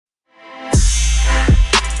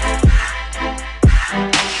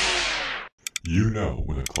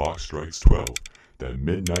when the clock strikes 12. That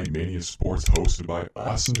Midnight Mania Sports hosted by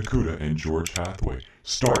Austin Nakuda and George Hathaway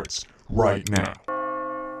starts right now.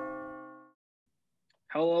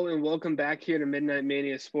 Hello and welcome back here to Midnight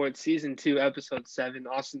Mania Sports Season 2, Episode 7.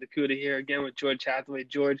 Austin Nakuda here again with George Hathaway.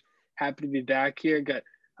 George, happy to be back here. Got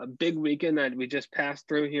a big weekend that we just passed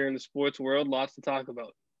through here in the sports world. Lots to talk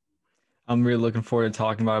about. I'm really looking forward to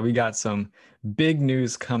talking about it. We got some big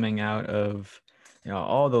news coming out of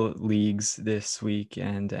all the leagues this week,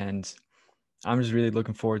 and I'm just really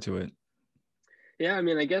looking forward to it. Yeah,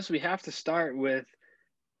 I guess we have to start with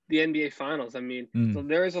the NBA Finals. So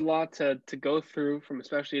there is a lot to go through from,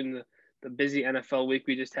 especially in the busy NFL week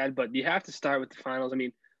we just had, but you have to start with the Finals.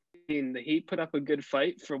 The Heat put up a good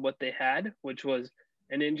fight for what they had, which was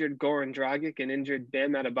an injured Goran Dragic, an injured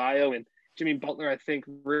Bam Adebayo, and Jimmy Butler, I think,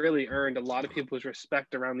 really earned a lot of people's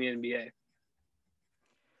respect around the NBA.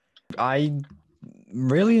 I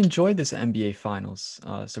really enjoyed this NBA Finals.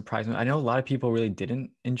 Surprisingly, I know a lot of people really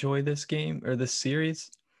didn't enjoy this game or this series.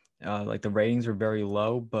 Like the ratings were very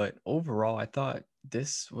low, but overall, I thought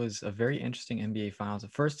this was a very interesting NBA Finals. The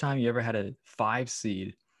first time you ever had a 5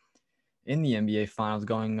 seed in the NBA Finals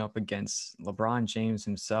going up against LeBron James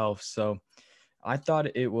himself. So I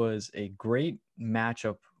thought it was a great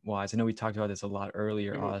matchup wise. I know we talked about this a lot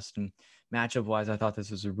earlier, Austin. Matchup wise, I thought this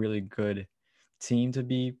was a really good team to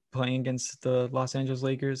be playing against the Los Angeles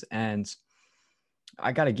Lakers. And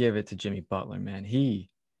I got to give it to Jimmy Butler, man. He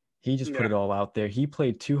just put it all out there. He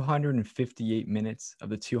played 258 minutes of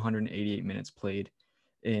the 288 minutes played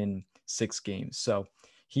in 6 games. So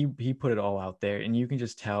he put it all out there. And you can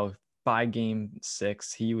just tell by game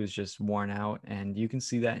 6, he was just worn out. And you can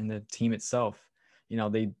see that in the team itself.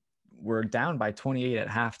 They were down by 28 at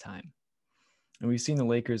halftime. And we've seen the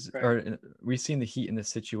Lakers, or we've seen the Heat in this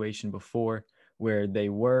situation before where they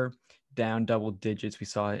were down double digits. We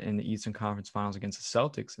saw it in the Eastern Conference Finals against the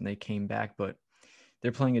Celtics, and they came back, but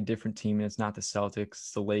they're playing a different team, and it's not the Celtics,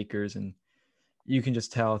 it's the Lakers. And you can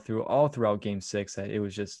just tell throughout game 6 that it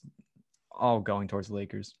was just all going towards the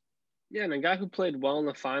Lakers. Yeah, and a guy who played well in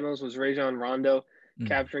the finals was Rajon Rondo,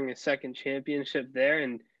 capturing his second championship there.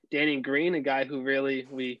 And Danny Green, a guy who really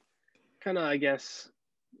we kind of, I guess,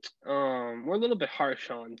 we're a little bit harsh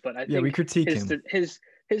on, but I think we critique him.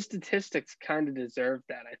 His statistics kind of deserve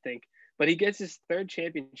that, I think. But he gets his 3rd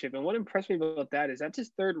championship, and what impressed me about that is that's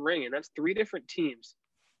his 3rd ring, and that's 3 different teams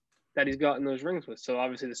that he's gotten those rings with. So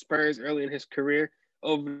obviously the Spurs early in his career,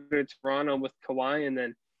 over to Toronto with Kawhi, and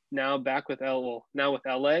then now back with LA.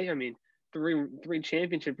 Three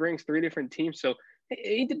championship rings, 3 different teams. So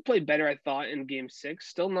he did play better, I thought, in game 6.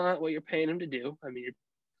 Still not what you're paying him to do.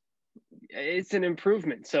 It's an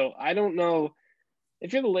improvement. So I don't know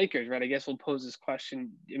if you're the Lakers, right? I guess we'll pose this question.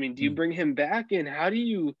 Do you bring him back, and how do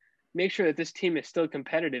you make sure that this team is still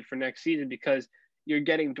competitive for next season? Because you're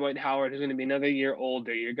getting Dwight Howard, who's going to be another year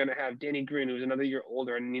older. You're going to have Danny Green, who's another year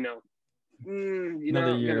older, and you're not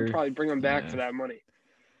going to probably bring him back for that money.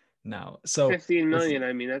 No, so $15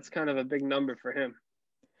 million. That's kind of a big number for him.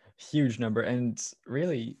 Huge number, and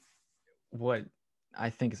really, what I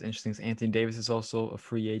think is interesting is Anthony Davis is also a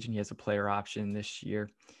free agent. He has a player option this year.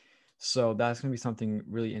 So that's going to be something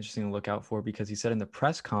really interesting to look out for, because he said in the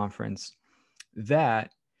press conference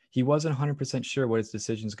that he wasn't 100% sure what his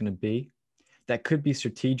decision is going to be. That could be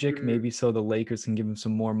strategic, maybe so the Lakers can give him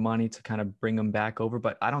some more money to kind of bring him back over.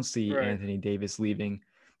 But I don't see Anthony Davis leaving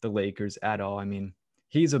the Lakers at all.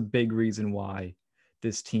 He's a big reason why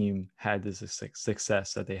this team had this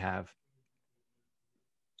success that they have.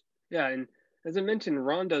 Yeah, and as I mentioned,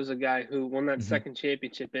 Rondo's a guy who won that second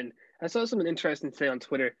championship. And I saw something interesting today on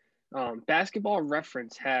Twitter. Basketball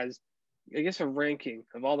Reference has, I guess, a ranking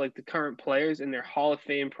of all the current players and their Hall of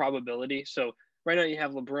Fame probability. So right now you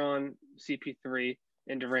have LeBron, CP3,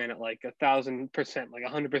 and Durant at 1,000%,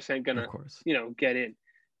 100% gonna, get in.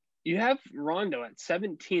 You have Rondo at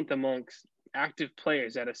 17th amongst active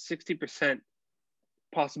players at a 60%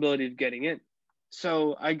 possibility of getting in.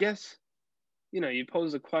 So I guess, you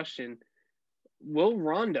pose the question, will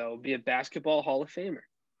Rondo be a basketball Hall of Famer?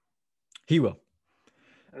 He will.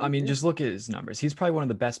 Just look at his numbers. He's probably one of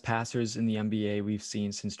the best passers in the NBA we've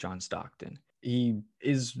seen since John Stockton. He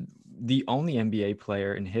is the only NBA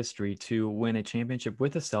player in history to win a championship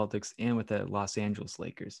with the Celtics and with the Los Angeles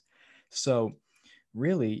Lakers. So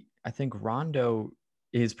really, I think Rondo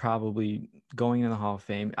is probably going in the Hall of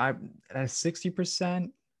Fame. At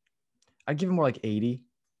 60%, I'd give him more like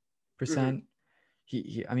 80%.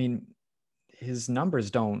 His numbers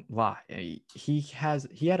don't lie. He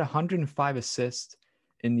had 105 assists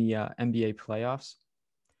in the NBA playoffs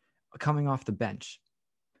coming off the bench.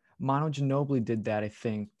 Manu Ginobili did that, I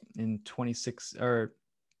think, in 26 or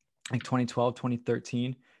like 2012,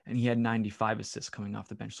 2013, and he had 95 assists coming off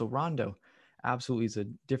the bench. So Rondo absolutely is a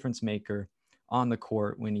difference maker on the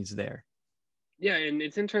court when he's there. Yeah, and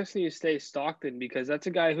it's interesting you say Stockton because that's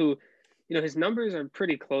a guy who, his numbers are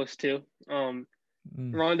pretty close to.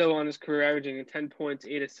 Rondo on his career averaging 10 points,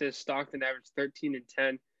 8 assists. Stockton averaged 13 and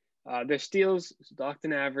 10. Their steals,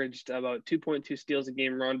 Stockton averaged about 2.2 steals a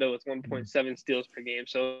game. Rondo with 1.7 steals per game.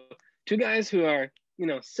 So two guys who are,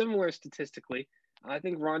 similar statistically. I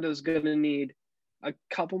think Rondo's going to need a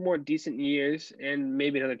couple more decent years and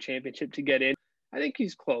maybe another championship to get in. I think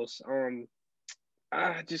he's close.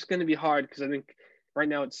 Just going to be hard because I think right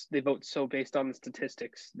now they vote so based on the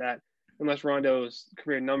statistics that unless Rondo's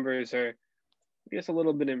career numbers are, I guess, a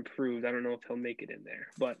little bit improved, I don't know if he'll make it in there.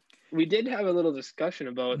 But we did have a little discussion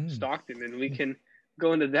about Stockton, and we can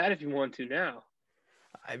go into that if you want to now.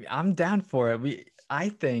 I'm down for it. I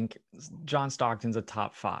think John Stockton's a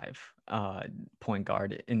top 5 point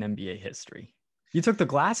guard in NBA history. You took the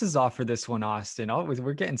glasses off for this one, Austin. Oh,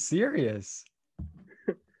 we're getting serious.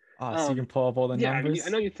 So you can pull up all the numbers. Yeah, I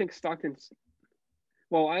know you think Stockton's.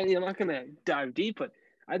 Well, I'm not gonna dive deep, but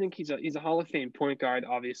I think he's a Hall of Fame point guard,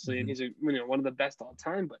 obviously, and he's one of the best all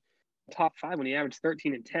time. But top 5 when he averaged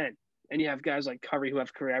 13 and 10, and you have guys like Curry who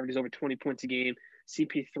have career averages over 20 points a game,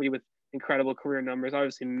 CP3 with incredible career numbers,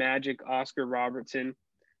 obviously Magic, Oscar Robertson.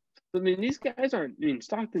 I mean, these guys aren't. I mean,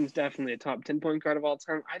 Stockton's definitely a top 10 point guard of all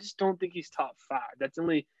time. I just don't think he's top 5. That's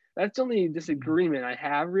only disagreement I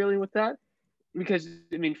have really with that. Because,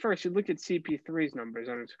 I mean, first, you look at CP3's numbers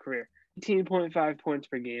on his career. 18.5 points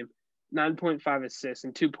per game, 9.5 assists,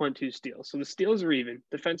 and 2.2 steals. So the steals are even.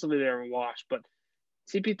 Defensively, they're a wash. But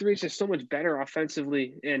CP3 is just so much better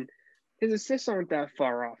offensively, and his assists aren't that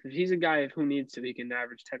far off. If he's a guy who needs to, he can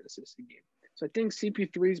average 10 assists a game. So I think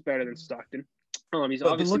CP3 is better than Stockton. He's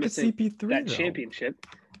obviously look missing at CP3, that though. championship.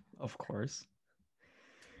 Of course.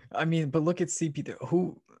 I mean, but look at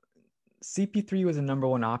CP3. CP3 was a number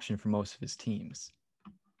 1 option for most of his teams.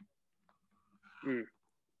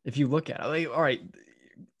 If you look at it, like, all right,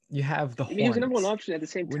 you have the Hornets. He was a number 1 option at the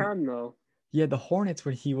same time, though. Yeah, the Hornets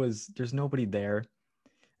where there's nobody there.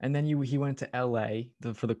 And then he went to LA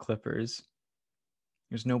for the Clippers.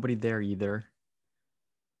 There's nobody there either.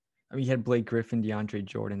 I mean, he had Blake Griffin, DeAndre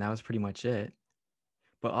Jordan. That was pretty much it.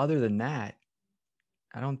 But other than that,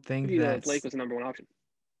 I don't think that Blake was the number 1 option.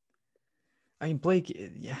 I mean, Blake,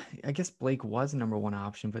 yeah, I guess Blake was the number 1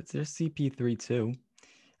 option, but there's CP3 too.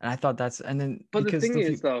 And I thought that's the thing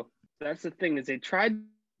is, though, that's the thing is they tried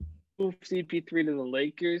to move CP3 to the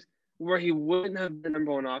Lakers where he wouldn't have been the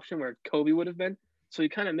number 1 option, where Kobe would have been. So he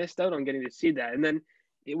kind of missed out on getting to see that. And then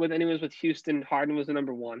he was with Houston, Harden was the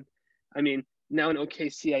number 1. I mean, now in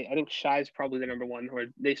OKC, I think Shai's probably the number 1, or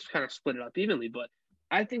they kind of split it up evenly. But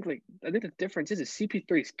I think the difference is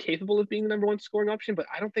CP3 is capable of being the number 1 scoring option, but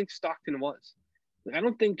I don't think Stockton was. I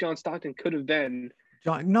don't think John Stockton could have been.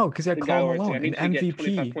 No, because he had Karl Malone, an MVP.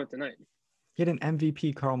 25 points a night. He had an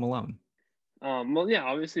MVP, Karl Malone. Well, yeah,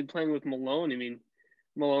 obviously playing with Malone. I mean,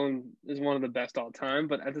 Malone is one of the best all time.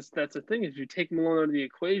 But that's the thing: if you take Malone out of the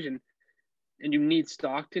equation, and you need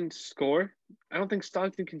Stockton to score, I don't think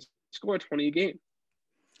Stockton can score 20 a game.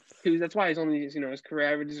 That's why his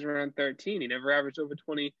career average is around 13. He never averaged over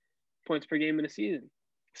 20 points per game in a season.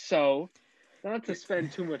 So, not to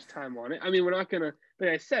spend too much time on it. I mean, we're not gonna. Like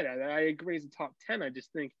I said, I agree as a top 10. I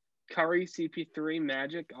just think Curry, CP3,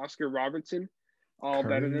 Magic, Oscar Robertson, all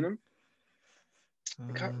better than him.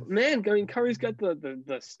 Man, I mean, Curry's got the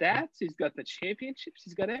stats. He's got the championships.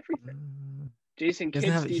 He's got everything. Jason Kidd,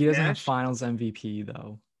 he doesn't have Finals MVP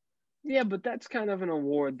though. Yeah, but that's kind of an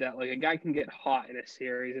award that a guy can get hot in a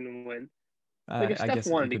series and win. If Steph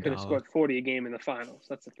won, he could have scored 40 a game in the finals.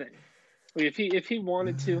 That's the thing. If he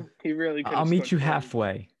wanted to, he really could. I'll meet you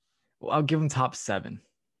halfway. Well, I'll give him top 7.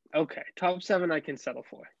 Okay, top 7 I can settle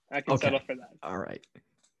for. I can settle for that. All right.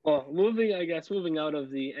 Well, moving out of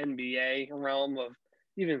the NBA realm of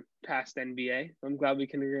even past NBA, I'm glad we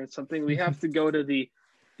can agree on something. We have to go to the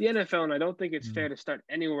NFL, and I don't think it's fair to start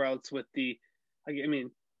anywhere else with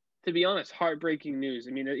to be honest, heartbreaking news.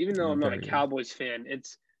 I mean, even though I'm not a Cowboys fan,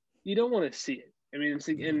 you don't want to see it. I mean, it's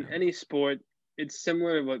in any sport. It's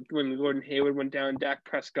similar to when Gordon Hayward went down, Dak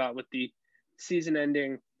Prescott with the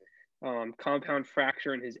season-ending compound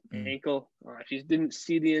fracture in his ankle. If you didn't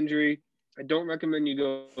see the injury, I don't recommend you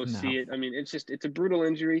go see it. I mean, it's a brutal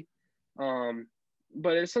injury,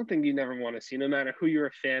 but it's something you never want to see, no matter who you're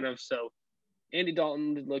a fan of. So Andy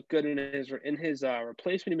Dalton did look good in his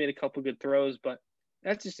replacement. He made a couple good throws, but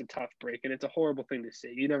that's just a tough break, and it's a horrible thing to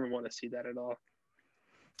see. You never want to see that at all.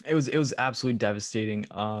 It was absolutely devastating.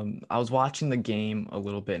 I was watching the game a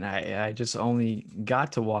little bit, and I just only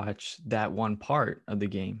got to watch that one part of the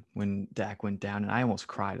game when Dak went down, and I almost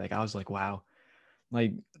cried. Like I was like, wow,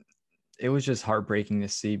 like it was just heartbreaking to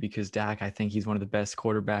see because Dak, I think he's one of the best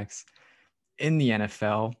quarterbacks in the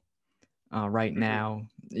NFL right now.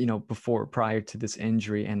 You know, prior to this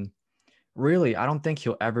injury, and really, I don't think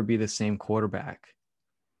he'll ever be the same quarterback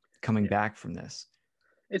coming Yeah. back from this.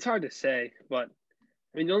 It's hard to say, but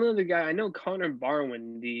I mean, the only other guy I know, Connor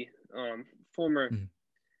Barwin, the former Mhm.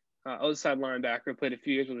 outside linebacker, played a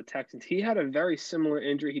few years with the Texans. He had a very similar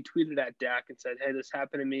injury. He tweeted at Dak and said, "Hey, this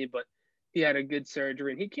happened to me, but he had a good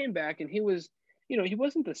surgery." And he came back, and he was, he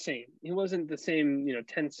wasn't the same. He wasn't the same,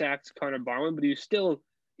 10 sacks Connor Barwin, but he was still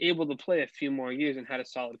able to play a few more years and had a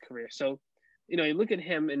solid career. So, you look at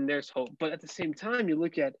him and there's hope. But at the same time, you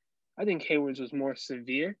look at, I think Hayward's was more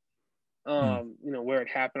severe, Mm. where it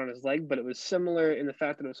happened on his leg, but it was similar in the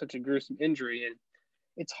fact that it was such a gruesome injury. And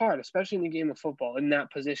it's hard, especially in the game of football, in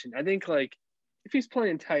that position. I think, like, if he's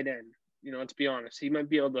playing tight end, let's be honest, he might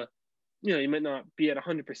be able to, you might not be at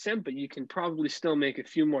 100%, but you can probably still make a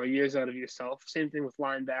few more years out of yourself. Same thing with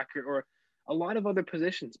linebacker or a lot of other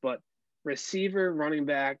positions. But receiver, running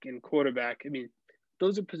back, and quarterback, I mean,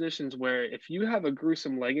 those are positions where if you have a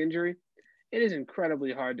gruesome leg injury, it is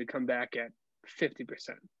incredibly hard to come back at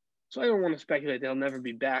 50%. So I don't want to speculate they'll never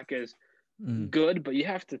be back as Mm. good, but you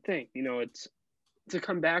have to think, it's to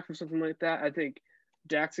come back from something like that. I think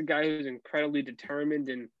Dak's a guy who's incredibly determined,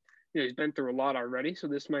 and he's been through a lot already. So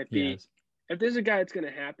this might be, Yes. if there's a guy it's going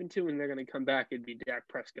to happen to and they're going to come back, it'd be Dak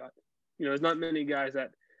Prescott. There's not many guys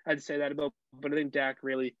that I'd say that about, but I think Dak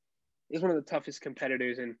really is one of the toughest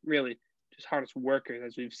competitors and really just hardest workers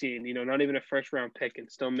as we've seen. Not even a first round pick and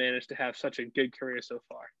still managed to have such a good career so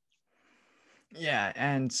far. Yeah,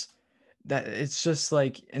 and that it's just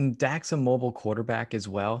like, and Dak's a mobile quarterback as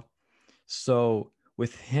well. So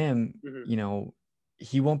with him, Mm-hmm.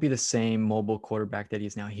 he won't be the same mobile quarterback that he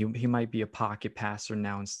is now. He might be a pocket passer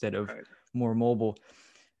now instead of Right. more mobile.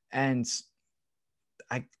 And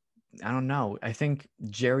I I don't know. I think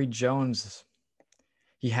Jerry Jones,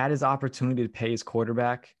 he had his opportunity to pay his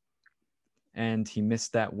quarterback and he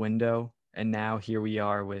missed that window. And now here we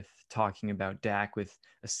are with talking about Dak with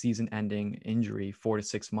a season-ending injury, 4 to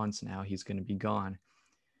 6 months now he's going to be gone.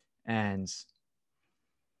 And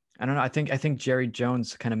I don't know. I think Jerry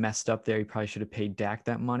Jones kind of messed up there. He probably should have paid Dak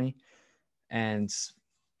that money. And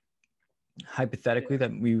hypothetically, Yeah.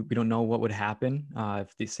 that we don't know what would happen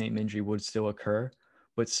if the same injury would still occur.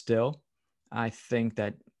 But still, I think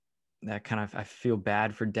that kind of, I feel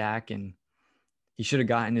bad for Dak, and he should have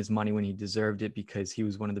gotten his money when he deserved it because he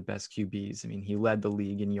was one of the best QBs. I mean, he led the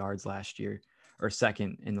league in yards last year, or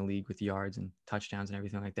second in the league with yards and touchdowns and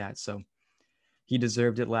everything like that. So he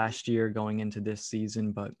deserved it last year going into this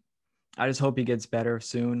season, but I just hope he gets better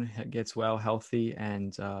soon, gets well, healthy,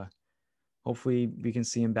 and hopefully we can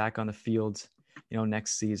see him back on the field,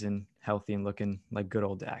 next season, healthy and looking like good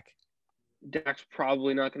old Dak. Dak's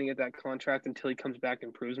probably not going to get that contract until he comes back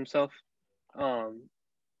and proves himself.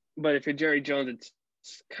 But if you're Jerry Jones,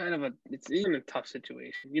 it's even a tough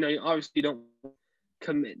situation. Obviously you don't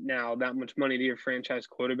commit now that much money to your franchise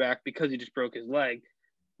quarterback because he just broke his leg.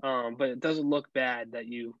 But it doesn't look bad that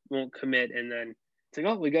you won't commit and then it's like,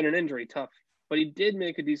 oh, we got an injury, tough. But he did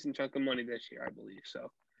make a decent chunk of money this year, I believe. So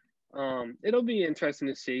it'll be interesting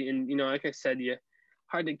to see. And like I said,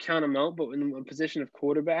 hard to count him out, but in a position of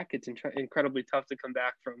quarterback, it's incredibly tough to come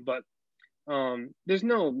back from. But there's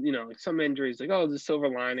no, some injuries like, oh, there's a silver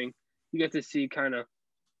lining. You get to see kind of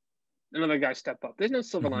another guy step up. There's no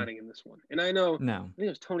silver lining in this one. And I know, No. I think it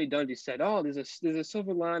was Tony Dungy said, oh, there's a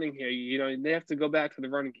silver lining here. They have to go back to the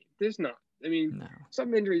running game. There's not. I mean, No.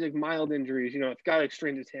 some injuries, like mild injuries, if a guy like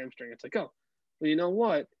strains his hamstring, it's like, oh, well, you know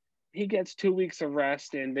what? He gets 2 weeks of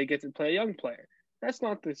rest and they get to play a young player. That's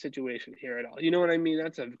not the situation here at all. You know what I mean?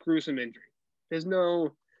 That's a gruesome injury. There's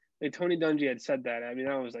no, like Tony Dungy had said that. I mean,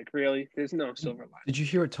 I was like, really? There's no silver lining. Did you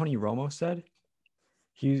hear what Tony Romo said?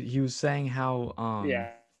 He was saying how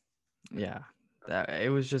yeah, that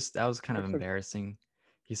was kind of embarrassing.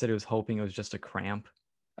 He said he was hoping it was just a cramp.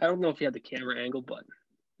 I don't know if he had the camera angle, but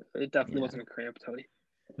it definitely Yeah. wasn't a cramp, Tony.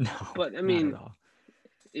 No, But I not mean, at all.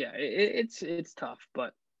 yeah, it's tough.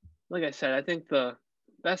 But like I said, I think the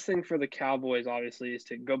best thing for the Cowboys obviously is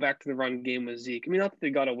to go back to the run game with Zeke. I mean, not that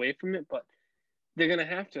they got away from it, but they're gonna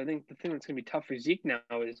have to. I think the thing that's gonna be tough for Zeke now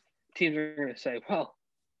is teams are gonna say, well,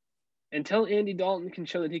 until Andy Dalton can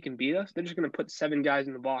show that he can beat us, they're just gonna put 7 guys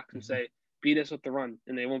in the box and say, beat us with the run,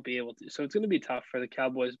 and they won't be able to. So it's gonna be tough for the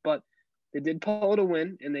Cowboys, but they did pull out a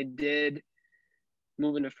win, and they did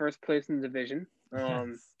move into first place in the division.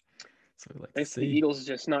 Yes. So we like to Thanks to the see. Eagles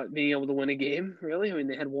just not being able to win a game, really. I mean,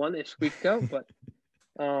 they had one, they squeaked out, but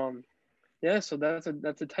yeah. So that's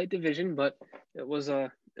a tight division, but it was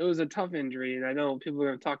a tough injury, and I know people are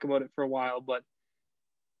going to talk about it for a while, but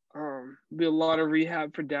be a lot of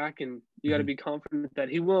rehab for Dak, and you got to Mhm. be confident that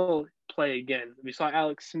he will play again. We saw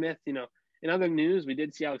Alex Smith, in other news, we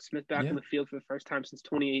did see Alex Smith back Yeah. on the field for the first time since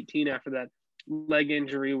 2018 after that leg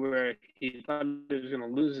injury where he thought he was going to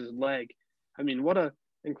lose his leg. I mean, what a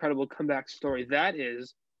incredible comeback story that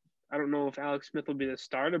is. I don't know if Alex Smith will be the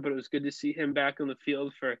starter, but it was good to see him back on the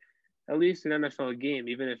field for at least an NFL game,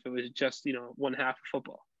 even if it was just, one half of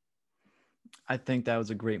football. I think that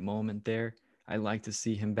was a great moment there. I like to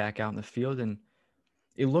see him back out in the field, and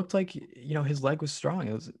it looked like his leg was strong.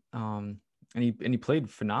 It was and he played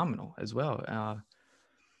phenomenal as well.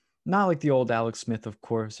 Not like the old Alex Smith, of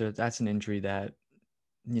course. That's an injury that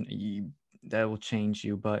that will change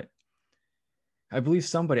you. But I believe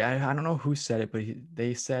somebody, I don't know who said it, but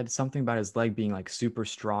they said something about his leg being like super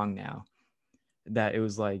strong now. That it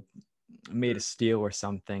was like made of steel or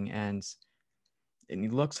something, and he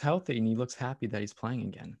looks healthy and he looks happy that he's playing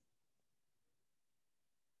again.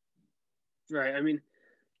 Right. I mean,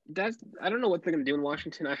 I don't know what they're going to do in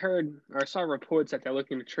Washington. I saw reports that they're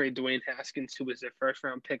looking to trade Dwayne Haskins, who was their first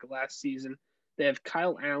round pick last season. They have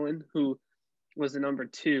Kyle Allen, who was the number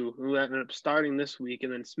 2, who ended up starting this week,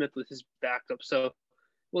 and then Smith was his backup. So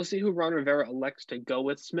we'll see who Ron Rivera elects to go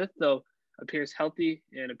with. Smith, though, appears healthy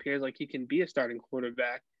and appears like he can be a starting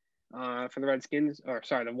quarterback for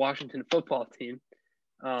the Washington football team.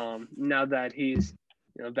 Now that he's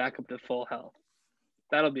back up to full health.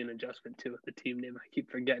 That'll be an adjustment too with the team name. I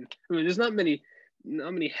keep forgetting. I mean, there's not many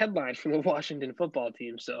headlines from the Washington football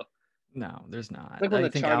team. So No, there's not. like when I the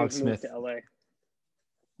think Chargers Alex moved Smith. to LA.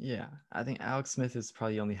 Yeah, I think Alex Smith is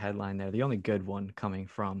probably the only headline there, the only good one coming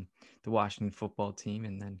from the Washington football team.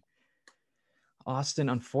 And then Austin,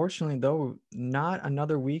 unfortunately, though, not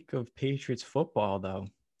another week of Patriots football, though.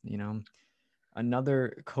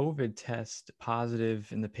 Another COVID test positive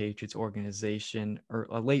in the Patriots organization, or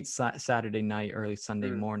a late Saturday night, early Sunday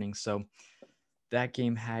morning. So that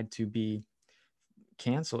game had to be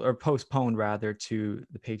canceled or postponed rather to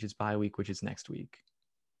the Patriots bye week, which is next week.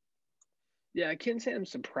 Yeah, I can't say I'm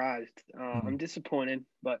surprised. I'm disappointed,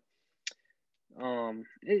 but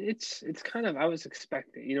it's kind of I was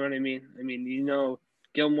expecting. You know what I mean? I mean,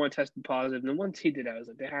 Gilmore tested positive, and once he did, I was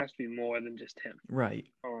like, there has to be more than just him. Right.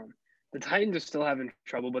 The Titans are still having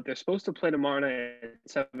trouble, but they're supposed to play tomorrow night at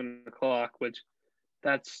 7:00, which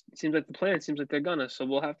seems like the plan. It seems like they're gonna. So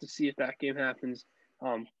we'll have to see if that game happens.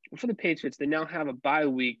 For the Patriots, they now have a bye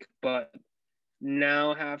week, but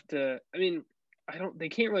now have to. I mean, they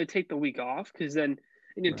can't really take the week off because then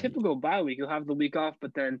in your typical bye week, you'll have the week off,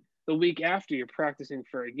 but then the week after you're practicing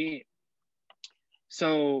for a game.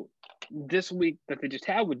 So this week that they just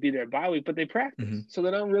had would be their bye week, but they practice, so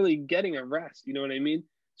they're not really getting a rest. You know what I mean?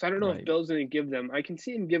 So I don't know if Bill's going to give them. I can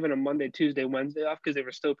see him giving a Monday, Tuesday, Wednesday off because they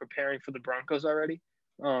were still preparing for the Broncos already.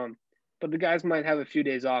 But the guys might have a few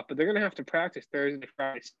days off, but they're going to have to practice Thursday,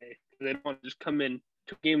 Friday. They don't want to just come in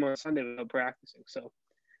to a game on Sunday without practicing. So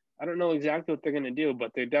I don't know exactly what they're going to do,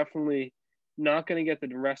 but they're definitely not going to get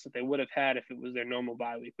the rest that they would have had if it was their normal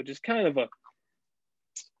bye week, which is kind of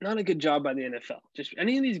not a good job by the NFL. Just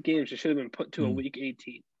any of these games just should have been put to a week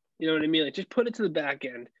 18. You know what I mean? Like just put it to the back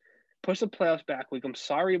end. Push the playoffs back week. I'm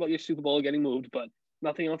sorry about your Super Bowl getting moved, but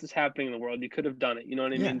nothing else is happening in the world. You could have done it. You know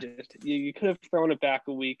what I mean? Just you could have thrown it back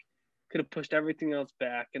a week. Could have pushed everything else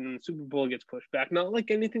back, and then the Super Bowl gets pushed back. Not like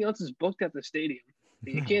anything else is booked at the stadium.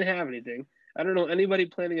 You can't have anything. I don't know anybody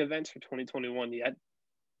planning events for 2021 yet.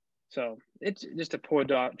 So it's just a poor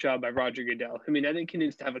job by Roger Goodell. I mean, I think he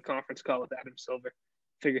needs to have a conference call with Adam Silver,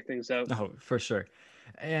 figure things out. Oh, for sure.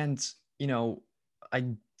 And, I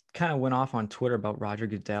kind of went off on Twitter about Roger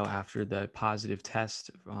Goodell after the positive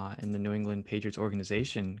test in the New England Patriots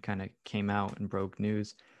organization kind of came out and broke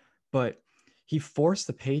news. But he forced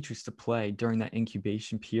the Patriots to play during that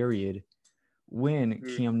incubation period when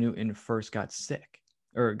Cam Newton first got sick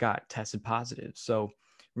or got tested positive. So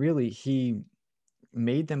really, he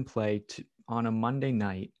made them play on a Monday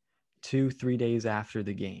night, 2-3 days after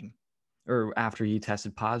the game or after he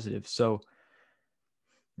tested positive. So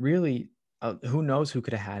really, who knows who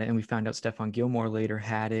could have had it? And we found out Stephon Gilmore later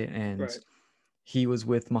had it, and he was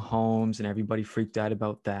with Mahomes, and everybody freaked out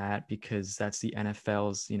about that because that's the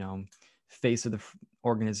NFL's, face of the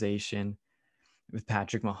organization with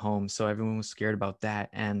Patrick Mahomes. So everyone was scared about that.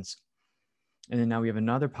 And then now we have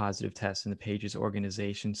another positive test in the Patriots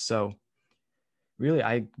organization. So really,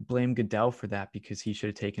 I blame Goodell for that because he should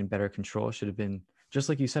have taken better control. Should have been, just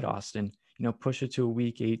like you said, Austin, push it to a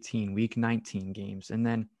week 18, week 19 games. And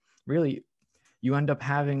then really you end up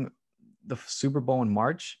having the Super Bowl in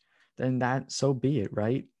March, then that so be it,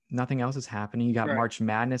 right? Nothing else is happening. You got Right. March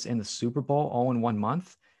Madness and the Super Bowl all in one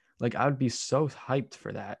month. Like I would be so hyped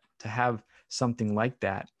for that to have something like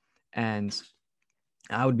that. And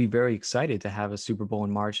I would be very excited to have a Super Bowl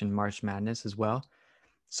in March and March Madness as well.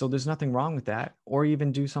 So there's nothing wrong with that. Or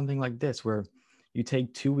even do something like this where you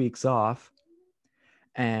take 2 weeks off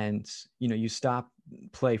and you stop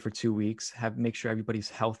play for 2 weeks, have make sure everybody's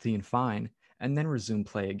healthy and fine, and then resume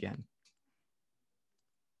play again.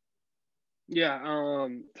 Yeah,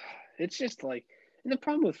 it's just like, and the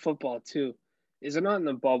problem with football too is they're not in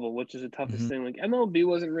the bubble, which is the toughest Mm-hmm. thing. Like MLB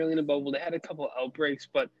wasn't really in a bubble; they had a couple of outbreaks,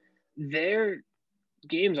 but their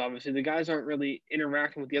games, obviously, the guys aren't really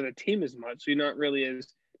interacting with the other team as much, so you're not really as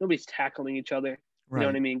nobody's tackling each other. You know what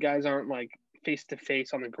Right. I mean? Guys aren't like face to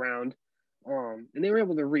face on the ground. And they were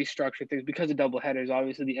able to restructure things because of double headers.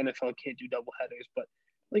 Obviously, the NFL can't do double headers, but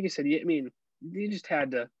like you said, I mean, you just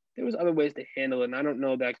had to. There was other ways to handle it, and I don't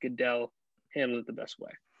know that Goodell handled it the best way.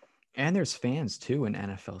 And there's fans too in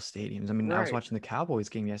NFL stadiums. I mean, I was Right. watching the Cowboys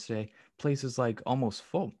game yesterday. Place is like almost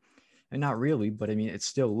full. And not really, but I mean, it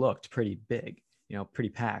still looked pretty big, pretty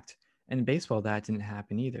packed. And in baseball, that didn't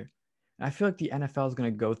happen either. And I feel like the NFL is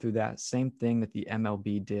going to go through that same thing that the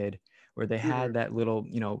MLB did, where they Mm-hmm. had that little,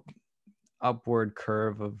 upward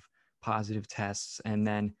curve of positive tests. And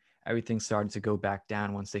then everything started to go back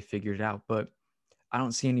down once they figured it out. But I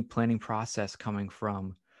don't see any planning process coming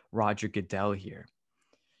from Roger Goodell here.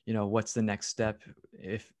 What's the next step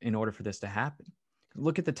if in order for this to happen?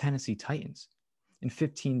 Look at the Tennessee Titans. In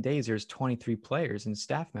 15 days, there's 23 players and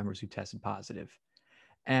staff members who tested positive.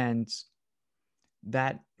 And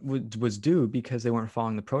that was due because they weren't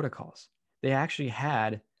following the protocols. They actually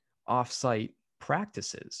had off-site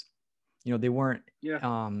practices. They weren't,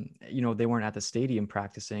 Yeah. they weren't at the stadium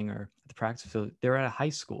practicing or at the practice field. They were at a high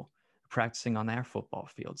school practicing on their football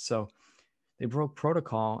field. So they broke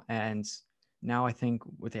protocol, and now I think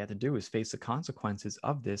what they have to do is face the consequences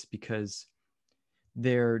of this because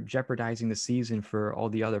they're jeopardizing the season for all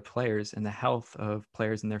the other players and the health of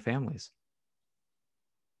players and their families.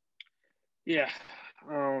 Yeah.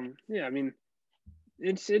 Yeah. I mean,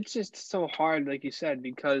 it's just so hard, like you said,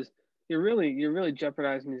 because you're really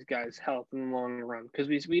jeopardizing these guys' health in the long run because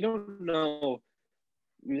we don't know.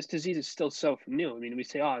 I mean, this disease is still so new. I mean, we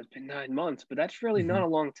say, oh, it's been 9 months, but that's really Mm-hmm. not a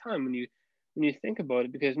long time when you think about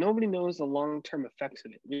it, because nobody knows the long term effects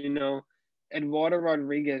of it. Eduardo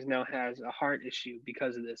Rodriguez now has a heart issue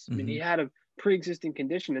because of this. I mean, Mm-hmm. he had a pre existing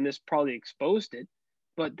condition, and this probably exposed it,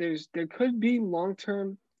 but there could be long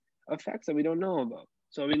term effects that we don't know about.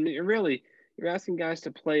 So I mean, you're asking guys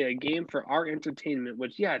to play a game for our entertainment,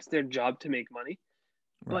 which yeah, it's their job to make money,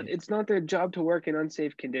 but Right. it's not their job to work in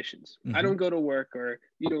unsafe conditions. I Mm-hmm. don't go to work, or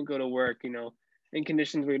you don't go to work, in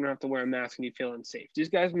conditions where you don't have to wear a mask and you feel unsafe. These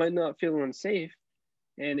guys might not feel unsafe,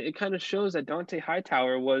 and it kind of shows that Dante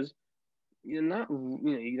Hightower was, not,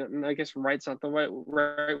 I guess right's not the right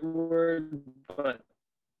word, but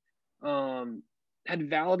had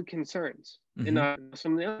valid concerns. And Mm-hmm.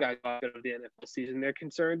 some of the other guys out of the NFL season, their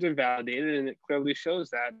concerns are validated, and it clearly shows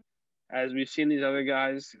that as we've seen these other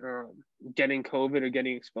guys getting COVID or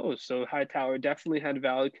getting exposed. So Hightower definitely had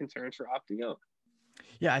valid concerns for opting out.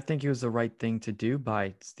 Yeah, I think it was the right thing to do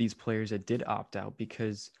by these players that did opt out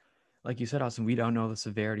because, like you said, Austin, we don't know the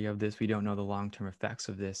severity of this. We don't know the long-term effects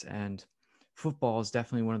of this. And football is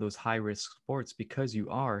definitely one of those high-risk sports because you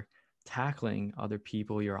are tackling other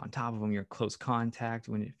people. You're on top of them. You're in close contact.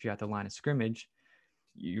 If you're at the line of scrimmage,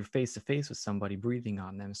 you're face-to-face with somebody breathing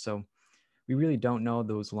on them. So we really don't know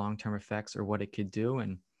those long-term effects or what it could do.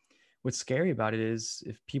 And what's scary about it is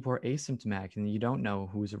if people are asymptomatic and you don't know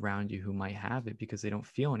who's around you who might have it because they don't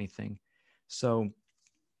feel anything. So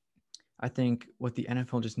I think what the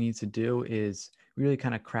NFL just needs to do is really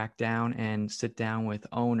kind of crack down and sit down with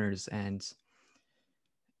owners and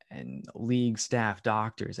league staff,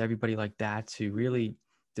 doctors, everybody like that to really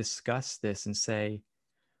discuss this and say,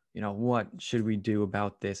 what should we do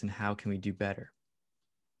about this and how can we do better?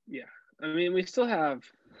 Yeah. I mean, we still have,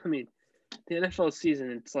 I mean, the NFL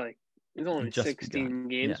season, it's It only just begun. 16 Yeah.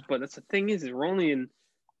 games, but that's the thing is we're only in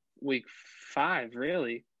week 5,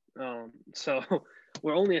 really. So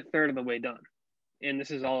we're only a third of the way done. And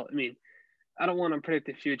this is all, I mean, I don't want to predict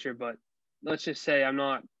the future, but let's just say I'm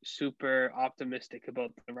not super optimistic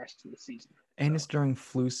about the rest of the season. And So, it's during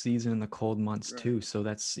flu season in the cold months right. too. So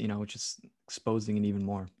that's, just exposing it even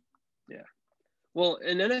more. Yeah. Well,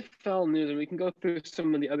 in NFL news, and we can go through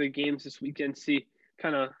some of the other games this weekend, see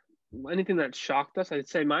kind of anything that shocked us. I'd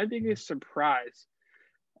say my biggest surprise,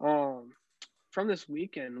 um, from this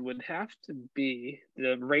weekend would have to be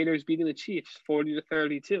the Raiders beating the Chiefs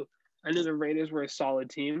 40-32. I knew the Raiders were a solid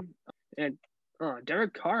team, and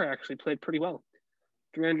Derek Carr actually played pretty well.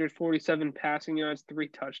 347 passing yards, 3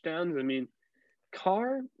 touchdowns. I mean,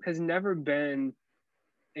 Carr has never been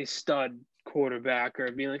a stud quarterback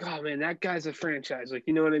or being like, oh man, that guy's a franchise. Like,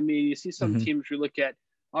 you know what I mean? You see some Mhm. teams you look at,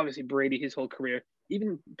 obviously Brady, his whole career,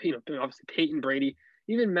 even obviously Peyton Brady,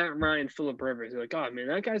 even Matt Ryan, Phillip Rivers. They're like, oh man,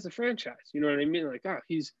 that guy's a franchise. You know what I mean? Like, oh,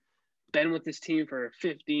 he's been with this team for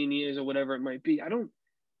 15 years or whatever it might be. A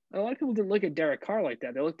lot of people didn't look at Derek Carr like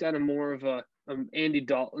that. They looked at him more of a Andy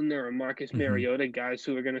Dalton or a Marcus Mhm. Mariota, guys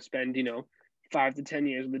who are going to spend 5 to 10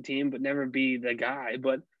 years with the team but never be the guy.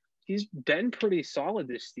 But he's been pretty solid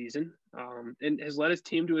this season, and has led his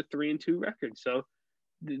team to a 3-2 record. So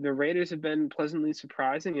the Raiders have been pleasantly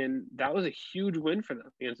surprising, and that was a huge win for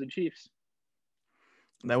them against the Chiefs.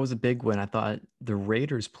 That was a big win. I thought the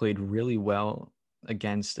Raiders played really well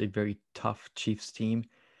against a very tough Chiefs team.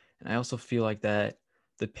 And I also feel like that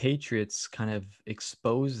the Patriots kind of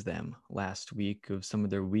exposed them last week of some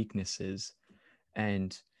of their weaknesses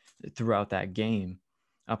and throughout that game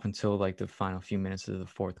up until like the final few minutes of the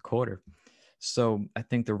fourth quarter. So I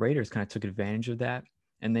think the Raiders kind of took advantage of that.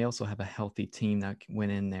 And they also have a healthy team that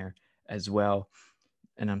went in there as well.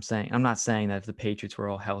 And I'm not saying that if the Patriots were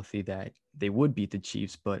all healthy that they would beat the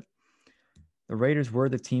Chiefs, but the Raiders were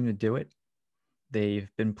the team to do it.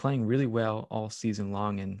 They've been playing really well all season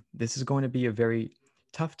long, and this is going to be a very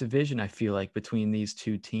tough division, I feel like, between these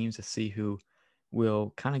two teams to see who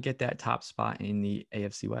will kind of get that top spot in the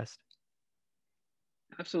AFC West.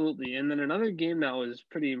 Absolutely. And then another game that was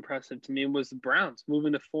pretty impressive to me was the Browns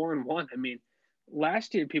moving to 4-1. I mean,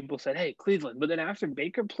 last year people said, "Hey, Cleveland," but then after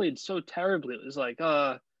Baker played so terribly, it was like,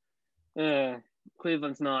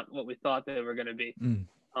 Cleveland's not what we thought they were going to be. Mm.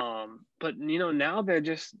 But now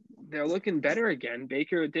they're looking better again.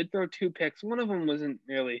 Baker did throw 2 picks. One of them wasn't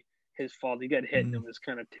really his fault. He got hit and it was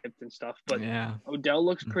kind of tipped and stuff. But Yeah. Odell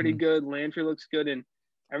looks pretty Mhm. good. Landry looks good, and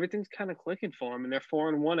everything's kind of clicking for him. And they're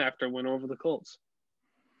 4-1 after a win over the Colts.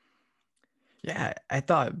 Yeah, I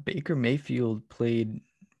thought Baker Mayfield played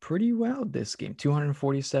pretty well this game.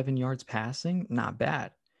 247 yards passing, not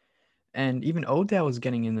bad. And even Odell is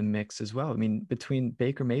getting in the mix as well. I mean, between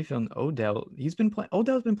Baker Mayfield and Odell,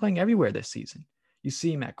 Odell's been playing everywhere this season. You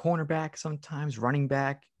see him at cornerback sometimes, running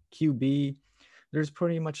back, QB. There's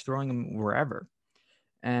pretty much throwing him wherever.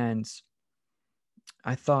 And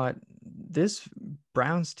I thought this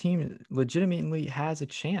Browns team legitimately has a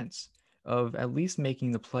chance of at least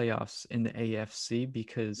making the playoffs in the AFC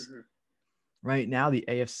because Mm-hmm. right now the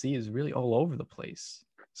AFC is really all over the place.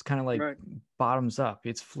 It's kind of like Right. bottoms up.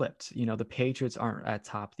 It's flipped. The Patriots aren't at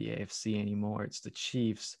top of the AFC anymore. It's the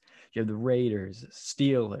Chiefs. You have the Raiders,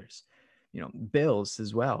 Steelers, Bills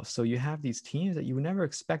as well. So you have these teams that you would never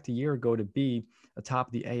expect a year ago to be atop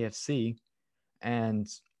of the AFC. And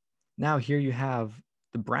now here you have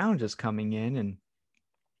the Browns just coming in and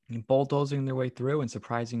bulldozing their way through and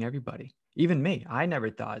surprising everybody. Even me. I never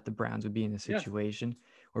thought the Browns would be in a situation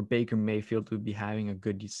where Baker Mayfield would be having a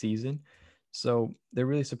good season. So they're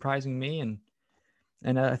really surprising me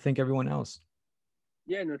and I think everyone else.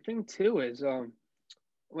 Yeah, and the thing too is,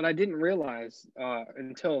 what I didn't realize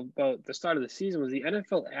until about the start of the season was the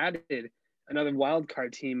NFL added another wild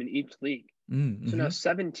card team in each league. So now Mm-hmm.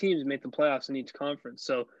 7 teams make the playoffs in each conference.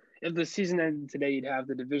 So if the season ended today, you'd have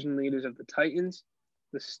the division leaders of the Titans,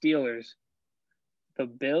 the Steelers, the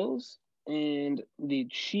Bills, and the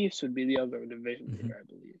Chiefs would be the other division leader, I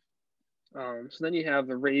believe. So then you have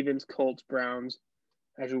the Ravens, Colts, Browns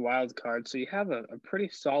as your wild card. So you have a pretty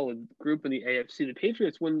solid group in the AFC. The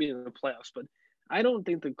Patriots wouldn't be in the playoffs, but I don't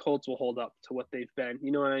think the Colts will hold up to what they've been.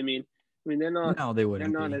 You know what I mean? I mean No, they they're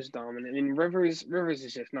wouldn't not be. as dominant. I mean Rivers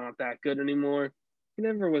is just not that good anymore. He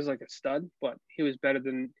never was like a stud, but he was better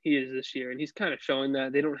than he is this year, and he's kind of showing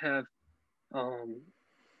that they don't have um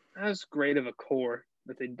as great of a core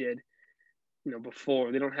that they did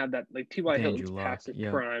before. They don't have that, like T.Y. With Andrew Hilton's Luck. past his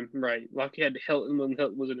Yep. prime, right? Luck had Hilton when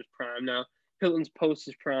Hilton was in his prime. Now Hilton's post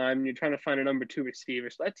his prime, and you're trying to find a number 2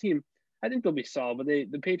 receiver. So that team, I think they'll be solid, but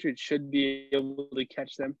the Patriots should be able to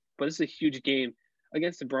catch them. But it's a huge game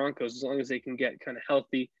against the Broncos as long as they can get kind of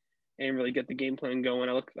healthy and really get the game plan going.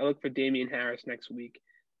 I look for Damian Harris next week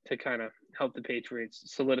to kind of help the Patriots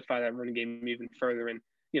solidify that running game even further and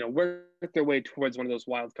work their way towards one of those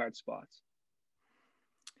wild card spots.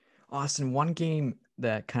 Austin, one game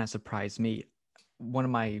that kind of surprised me, one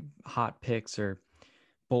of my hot picks or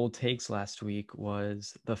bold takes last week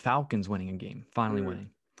was the Falcons winning a game, finally winning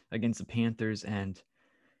against the Panthers. And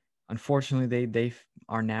unfortunately, they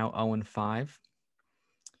are now 0-5,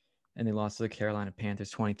 and they lost to the Carolina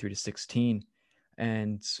Panthers 23-16.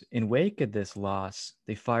 And in wake of this loss,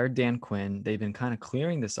 they fired Dan Quinn. They've been kind of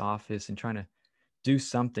clearing this office and trying to do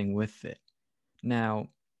something with it. Now,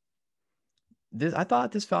 I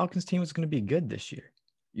thought this Falcons team was going to be good this year.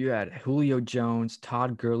 You had Julio Jones,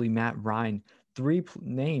 Todd Gurley, Matt Ryan, three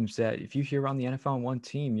names that if you hear around the NFL on one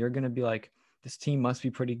team, you're going to be like, this team must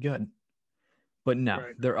be pretty good. But no,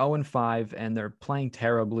 Right. they're 0-5 and they're playing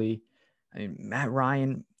terribly. I mean, Matt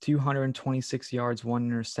Ryan, 226 yards, one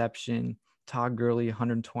interception. Todd Gurley,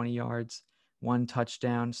 120 yards, one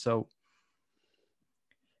touchdown. So,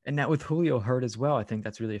 and now with Julio hurt as well, I think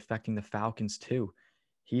that's really affecting the Falcons too.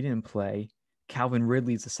 He didn't play. Calvin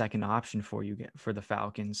Ridley's the second option for the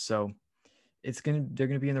Falcons. So they're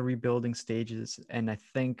gonna be in the rebuilding stages, and I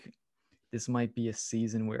think this might be a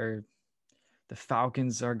season where the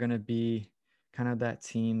Falcons are gonna be kind of that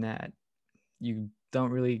team that you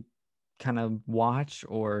don't really kind of watch,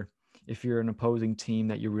 or if you're an opposing team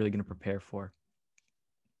that you're really gonna prepare for.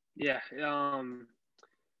 Yeah.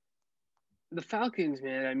 The Falcons,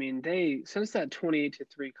 man. I mean, they since that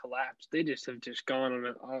 28-3 collapse, they just have gone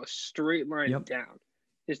on a straight line down,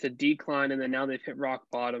 just a decline, and then now they've hit rock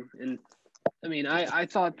bottom. And I mean, I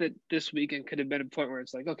thought that this weekend could have been a point where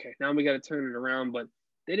it's like, okay, now we got to turn it around, but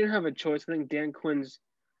they didn't have a choice. I think Dan Quinn's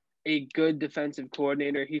a good defensive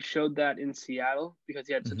coordinator. He showed that in Seattle because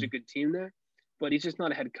he had such a good team there, but he's just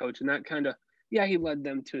not a head coach, and that kind of he led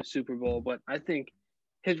them to a Super Bowl, but I think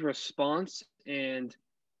his response and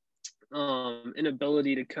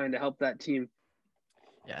inability to kind of help that team.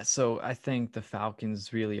 Yeah, so I think the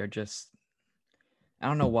Falcons really are just, I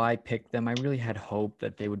don't know why I picked them. I really had hope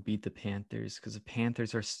that they would beat the Panthers because the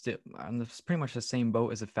Panthers are still on pretty much the same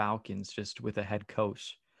boat as the Falcons, just with a head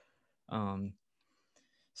coach.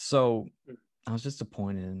 So I was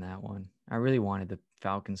disappointed in that one. I really wanted the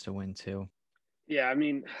Falcons to win too. Yeah, I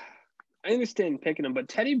mean, I understand picking him, but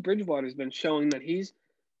Teddy Bridgewater's been showing that he's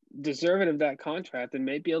deserving of that contract and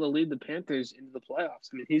may be able to lead the Panthers into the playoffs.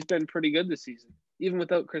 I mean, he's been pretty good this season, even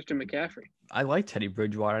without Christian McCaffrey. I like Teddy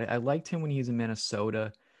Bridgewater. I liked him when he was in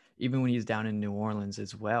Minnesota, even when he's down in New Orleans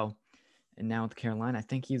as well. And now with Carolina, I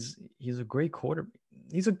think he's a great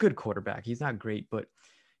He's a good quarterback. He's not great, but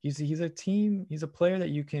he's a player that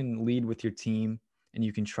you can lead with your team and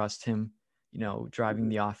you can trust him, driving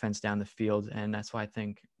the offense down the field. And that's why I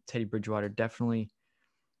think Teddy Bridgewater definitely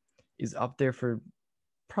is up there for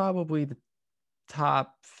probably the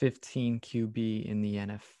top 15 QB in the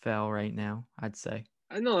NFL right now, I'd say.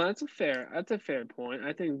 I know that's a fair point.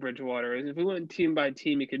 I think Bridgewater is. If we went team by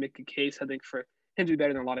team, you could make a case, I think, for him to be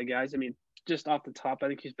better than a lot of guys. I mean, just off the top, I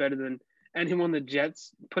think he's better than anyone the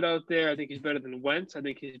Jets put out there. I think he's better than Wentz. I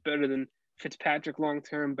think he's better than Fitzpatrick long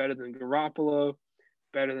term, better than Garoppolo,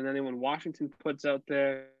 better than anyone Washington puts out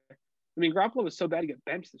there. I mean, Garoppolo was so bad he got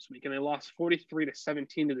benched this week, and they lost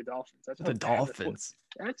 43-17 to the Dolphins. That's the Dolphins.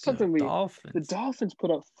 That's something the Dolphins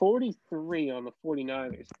put up 43 on the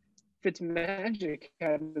 49ers. Fitzmagic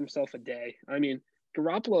had himself a day. I mean,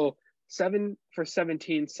 Garoppolo, 7 for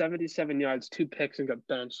 17, 77 yards, 2 picks, and got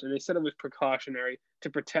benched. And they said it was precautionary to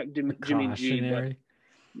protect Jimmy G. But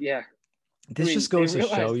yeah. This just goes to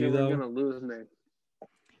show you, though. Gonna lose, man.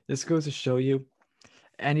 This goes to show you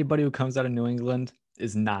anybody who comes out of New England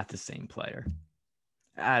is not the same player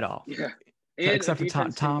at all. Yeah. Except for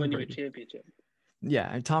Tom Brady. Championship. Yeah,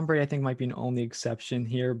 and Tom Brady, I think, might be an only exception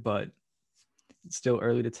here, but it's still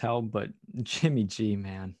early to tell. But Jimmy G,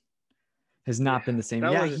 man, has not been the same.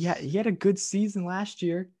 Yeah, he had a good season last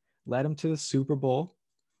year, led him to the Super Bowl,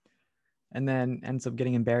 and then ends up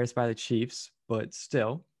getting embarrassed by the Chiefs. But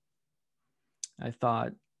still, I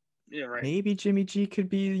thought maybe Jimmy G could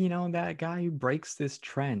be, that guy who breaks this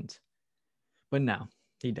trend. But no,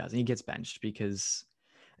 he doesn't. He gets benched because,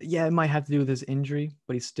 it might have to do with his injury,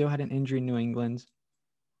 but he still had an injury in New England.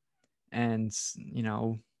 And,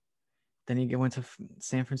 then he went to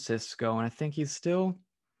San Francisco, and I think he's still,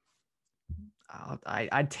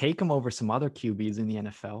 I'd take him over some other QBs in the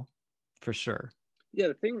NFL for sure. Yeah,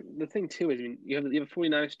 the thing too is, I mean, you have a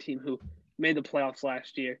 49ers team who made the playoffs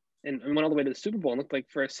last year and went all the way to the Super Bowl and looked like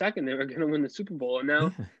for a second they were going to win the Super Bowl. And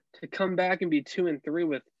now to come back and be 2-3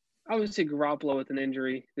 with, obviously, Garoppolo with an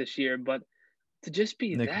injury this year, but to just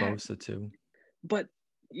be Nick Bosa too. But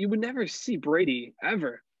you would never see Brady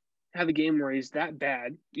ever have a game where he's that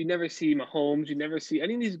bad. You never see Mahomes. You never see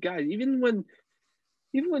any of these guys. Even when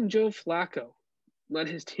Joe Flacco led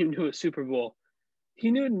his team to a Super Bowl,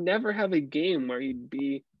 he would never have a game where he'd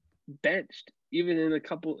be benched, even in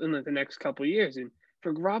the next couple of years. And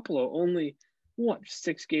for Garoppolo, only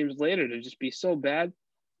 6 games later to just be so bad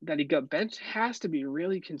that he got benched has to be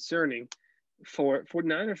really concerning for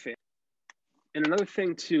Niner fans. And another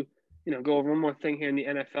thing too, go over one more thing here in the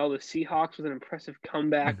NFL. The Seahawks with an impressive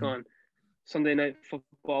comeback Mhm. on Sunday Night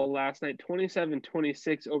Football last night,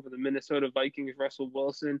 27-26 over the Minnesota Vikings. Russell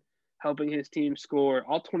Wilson helping his team score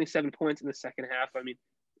all 27 points in the second half. I mean,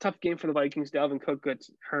 tough game for the Vikings. Dalvin Cook gets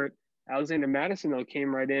hurt. Alexander Madison, though,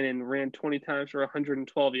 came right in and ran 20 times for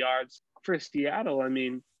 112 yards. For Seattle, I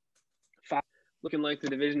mean, five, looking like the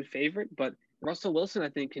division favorite, but Russell Wilson, I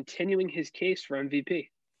think, continuing his case for MVP.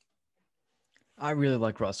 I really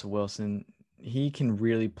like Russell Wilson. He can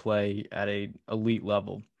really play at a elite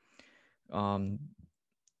level. Um,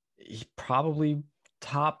 he's probably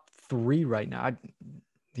top 3 right now.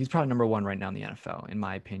 He's probably number 1 right now in the NFL, in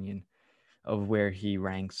my opinion, of where he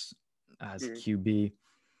ranks as Mm. QB.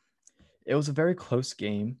 It was a very close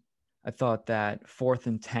game. I thought that 4th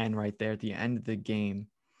and 10 right there at the end of the game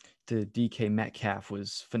to DK Metcalf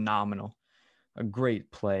was phenomenal. A great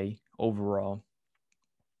play overall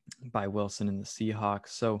by Wilson and the Seahawks.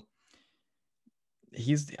 So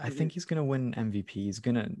I think he's gonna win MVP. He's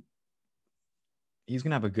gonna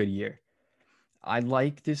have a good year. I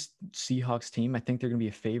like this Seahawks team. I think they're gonna be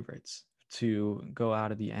favorites to go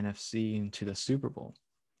out of the NFC into the Super Bowl,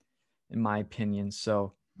 in my opinion.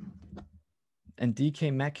 So, and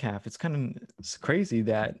DK Metcalf, it's crazy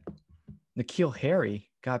that N'Keal Harry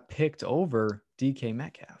got picked over DK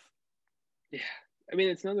Metcalf. Yeah, I mean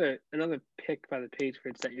it's another pick by the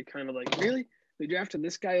Patriots that you're kind of like, really? We drafted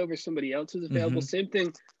this guy over somebody else who's available. Mm-hmm. Same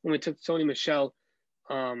thing when we took Sony Michel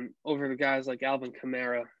over the guys like Alvin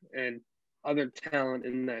Kamara and other talent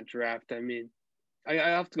in that draft. I mean, I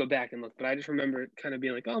have to go back and look, but I just remember kind of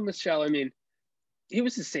being like, oh, Michel. I mean, he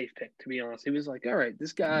was a safe pick, to be honest. He was like, all right,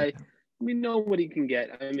 this guy, Yeah. we know what he can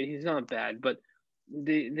get. I mean, he's not bad, but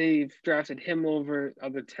they've drafted him over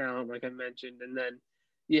other talent, like I mentioned, and then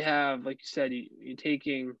you have, like you said, you're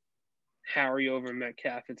taking Harry over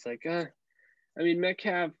Metcalf. It's like, I mean,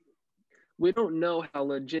 Metcalf. We don't know how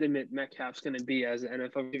legitimate Metcalf's going to be as an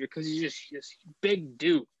NFL receiver because he's just this big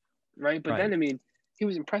dude, right? But then, Right. I mean, he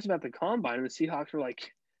was impressive at the combine, and the Seahawks were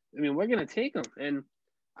like, I mean, we're going to take him. And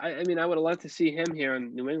I mean, I would have loved to see him here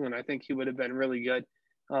in New England. I think he would have been really good.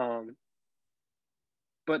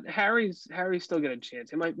 But Harry's still got a chance.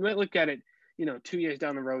 He might look at it, 2 years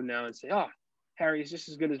down the road now and say, oh, Harry's just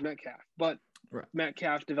as good as Metcalf. But Right.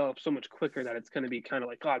 Metcalf develops so much quicker that it's going to be kind of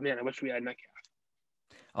like, oh, man, I wish we had Metcalf.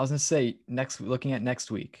 I was gonna say looking at next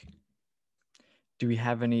week. Do we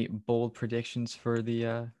have any bold predictions for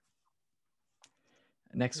the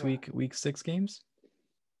next week 6 games?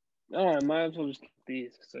 Oh, I might as well just keep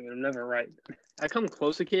these so I'm never right. I come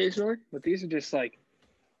close occasionally, but these are just like,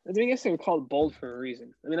 I guess they were called bold for a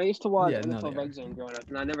reason. I mean, I used to watch Yeah, no, they NFL are. Red Zone growing up,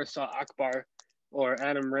 and I never saw Akbar or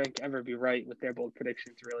Adam Rank ever be right with their bold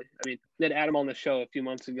predictions. Really, I mean, we had Adam on the show a few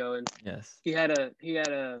months ago, and Yes. he had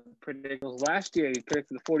a prediction last year. He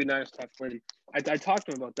predicted the 49ers to win. I talked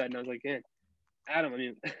to him about that, and I was like, "Man, Adam, I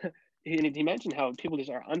mean," he mentioned how people just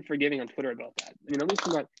are unforgiving on Twitter about that. I mean, at least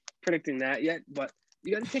I'm not predicting that yet, but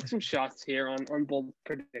you got to take some shots here on bold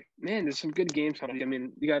predict. Man, there's some good games. I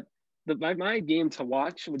mean, you got my game to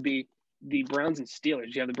watch would be the Browns and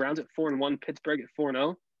Steelers. You have the Browns at 4-1, Pittsburgh at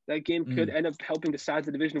 4-0. That game could end up helping decide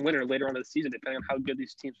the division winner later on in the season, depending on how good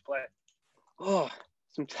these teams play. Oh,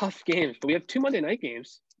 some tough games. But we have 2 Monday night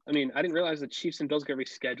games. I mean, I didn't realize the Chiefs and Bills got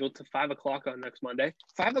rescheduled to 5 o'clock on next Monday.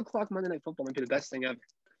 5 o'clock Monday Night Football might be the best thing ever.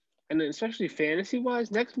 And then especially fantasy-wise,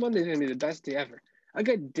 next Monday is going to be the best day ever. I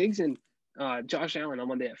got Diggs and Josh Allen on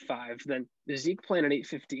Monday at 5. Then Zeke playing at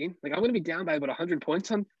 8:15. Like, I'm going to be down by about 100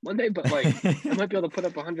 points on Monday, but, like, I might be able to put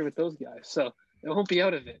up 100 with those guys. So it won't be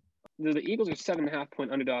out of it. The Eagles are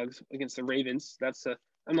 7.5-point underdogs against the Ravens.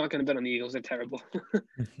 I'm not going to bet on the Eagles. They're terrible.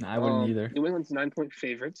 I wouldn't either. New England's 9-point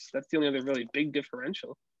favorites. That's the only other really big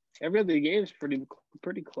differential. Every other game is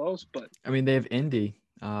pretty close, but I mean, they have Indy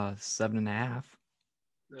 7.5.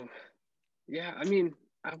 yeah, I mean,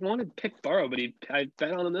 I wanted to pick Burrow, but I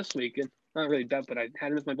bet on him this week, and not really bet, but I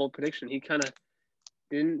had him as my bold prediction. He kind of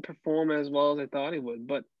didn't perform as well as I thought he would.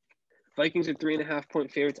 But Vikings are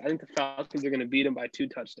 3.5-point favorites. I think the Falcons are going to beat them by 2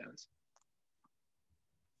 touchdowns.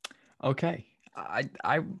 Okay.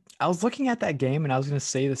 I was looking at that game and I was going to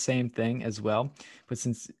say the same thing as well, but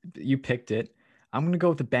since you picked it, I'm going to go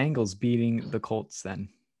with the Bengals beating the Colts then.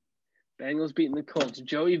 Bengals beating the Colts.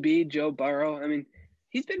 Joey B, Joe Burrow. I mean,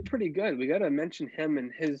 he's been pretty good. We got to mention him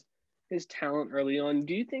and his talent early on.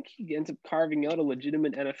 Do you think he ends up carving out a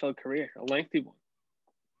legitimate NFL career, a lengthy one?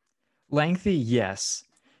 Lengthy, yes.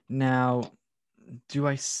 Now, do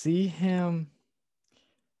I see him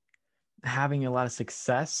having a lot of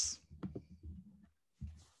success?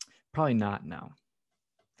 Probably not, no.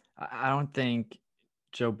 I don't think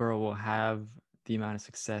Joe Burrow will have the amount of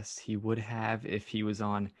success he would have if he was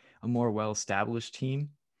on a more well-established team.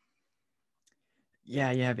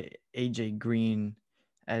 Yeah, you have AJ Green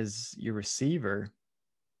as your receiver,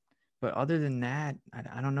 but other than that,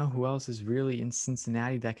 I don't know who else is really in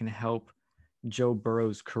Cincinnati that can help Joe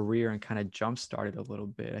Burrow's career and kind of jumpstart it a little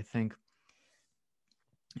bit. I think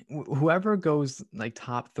whoever goes like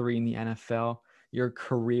top 3 in the NFL, your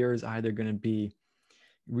career is either going to be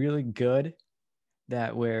really good,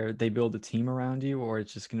 that where they build a team around you, or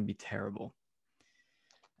it's just going to be terrible.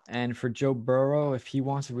 And for Joe Burrow, if he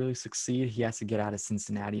wants to really succeed, he has to get out of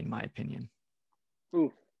Cincinnati, in my opinion.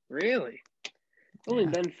 Ooh, really? It's only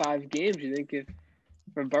been 5 games. You think if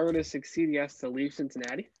for Burrow to succeed, he has to leave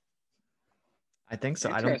Cincinnati? I think so.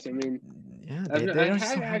 Interesting. I don't. I mean, Yeah, I they just have don't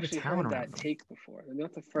have the actually talent heard around that them. take before. I'm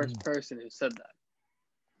not the first person who said that.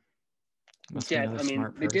 Must be Yet, another I mean,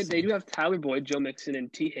 smart they person. do have Tyler Boyd, Joe Mixon,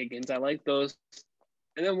 and T. Higgins. I like those.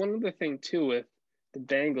 And then one other thing too with the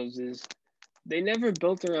Bengals is they never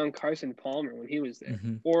built around Carson Palmer when he was there,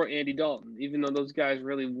 or Andy Dalton, even though those guys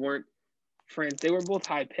really weren't friends. They were both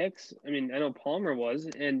high picks. I mean, I know Palmer was,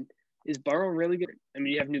 and is Burrow really good? I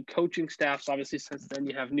mean, you have new coaching staffs. Obviously, since then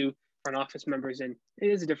you have new front office members, and it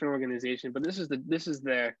is a different organization. But this is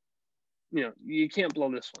their, you can't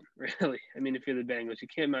blow this one, really. I mean, if you're the Bengals, you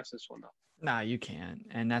can't mess this one up. Nah, you can't.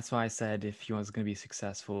 And that's why I said if he was going to be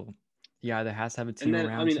successful, he either has to have a And team then, I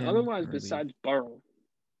around mean, him otherwise, or leave. besides Burrow,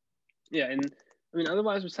 yeah, and I mean,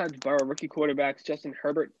 otherwise, besides Burrow, rookie quarterbacks, Justin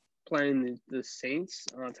Herbert playing the Saints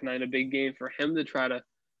tonight, a big game for him to try to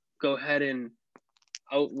go ahead and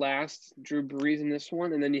outlast Drew Brees in this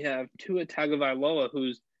one. And then you have Tua Tagovailoa,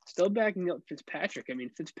 who's still backing up Fitzpatrick. I mean,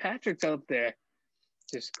 Fitzpatrick's out there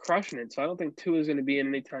just crushing it. So I don't think Tua is going to be in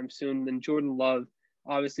anytime soon. Then Jordan Love,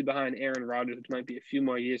 obviously behind Aaron Rodgers, which might be a few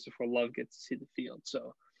more years before Love gets to see the field.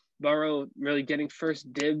 So Burrow really getting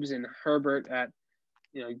first dibs, and Herbert at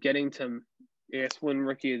getting to, I guess, win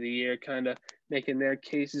Rookie of the Year, kind of making their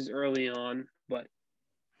cases early on. But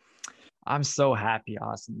I'm so happy,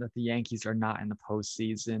 Austin, that the Yankees are not in the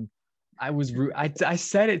postseason. I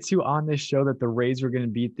said it too on this show that the Rays were going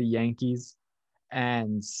to beat the Yankees,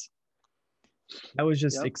 and I was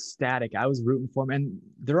just ecstatic. I was rooting for them, and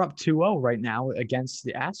they're up 2-0 right now against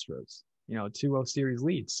the Astros. 2-0 series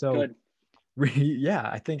lead. So, good. Yeah,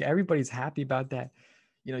 I think everybody's happy about that.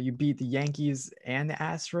 You beat the Yankees and the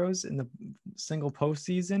Astros in the single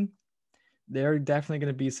postseason. They're definitely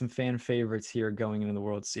going to be some fan favorites here going into the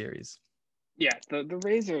World Series. Yeah, the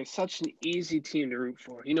Rays are such an easy team to root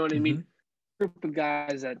for. You know what I mean? Group of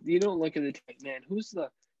guys that you don't look at the team, man,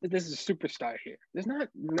 this is a superstar here. There's not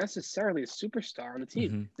necessarily a superstar on the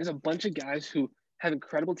team. There's a bunch of guys who have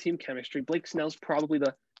incredible team chemistry. Blake Snell's probably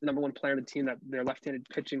the number 1 player on the team, that their left-handed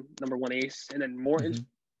pitching number 1 ace, and then Morton's.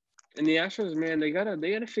 And the Astros, man, they gotta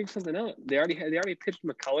figure something out. They already pitched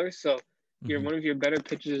McCullers, so you're one of your better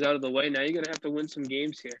pitchers out of the way. Now you're gonna have to win some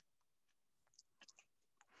games here.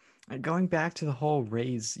 Going back to the whole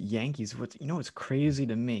Rays Yankees, what's crazy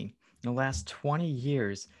to me, in the last 20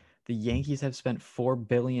 years, the Yankees have spent $4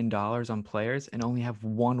 billion on players and only have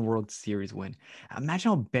 1 World Series win. Imagine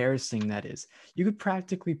how embarrassing that is. You could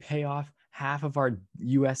practically pay off half of our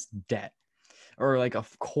U.S. debt, or like a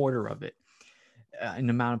quarter of it, in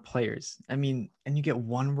amount of players. I mean, and you get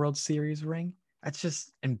 1 World Series ring? That's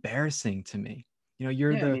just embarrassing to me.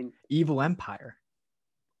 You're the evil empire.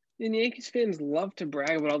 And Yankees fans love to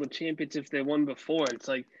brag about all the championships they won before. It's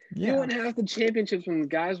like, you won half the championships when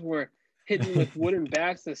guys were hitting with wooden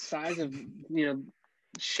bats the size of,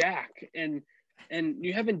 Shaq. And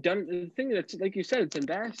you haven't done the thing that's, like you said, it's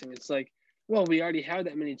embarrassing. It's like, well, we already have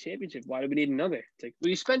that many championships. Why do we need another? It's like, well,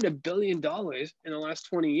 you spend $1 billion in the last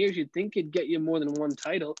 20 years. You'd think it'd get you more than 1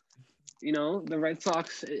 title. The Red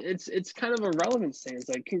Sox, it's kind of a relevance thing. It's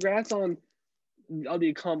like, congrats on all the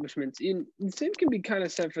accomplishments. The same can be kind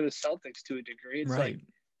of said for the Celtics to a degree. It's like,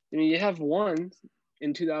 you have one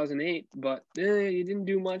in 2008, but you didn't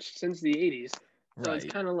do much since the 80s. So it's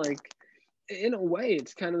kind of like, in a way,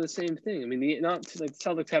 it's kind of the same thing. I mean, not like the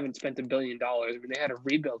Celtics haven't spent $1 billion. I mean, they had a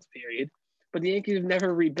rebuild period, but the Yankees have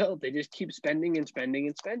never rebuilt. They just keep spending and spending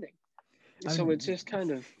and spending. So it's just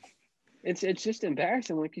kind of, it's just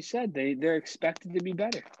embarrassing. Like you said, they're expected to be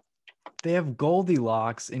better. They have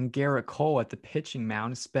Goldilocks and Garrett Cole at the pitching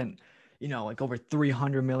mound, spent, like over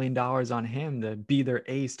 $300 million on him to be their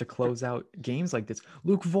ace to close out games like this.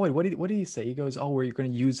 Luke Voigt, what did he say? He goes, "Oh, we're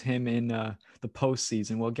going to use him in the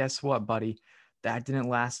postseason." Well, guess what, buddy? That didn't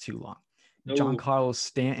last too long. Giancarlo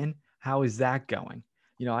Stanton, how is that going?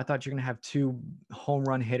 I thought you're going to have 2 home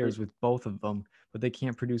run hitters with both of them, but they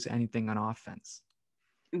can't produce anything on offense.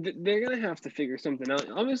 They're going to have to figure something out.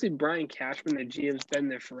 Obviously, Brian Cashman, the GM's been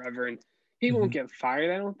there forever, and He won't get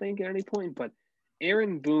fired, I don't think, at any point. But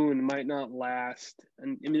Aaron Boone might not last,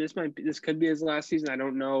 and I mean this could be his last season. I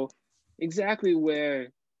don't know exactly where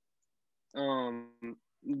the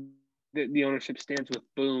ownership stands with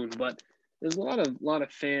Boone, but there's a lot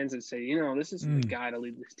of fans that say, this isn't the guy to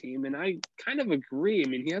lead this team, and I kind of agree. I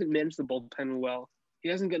mean, he hasn't managed the bullpen well. He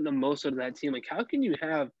hasn't gotten the most out of that team. Like, how can you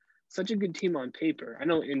have such a good team on paper? I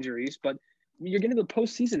know injuries, but you're getting the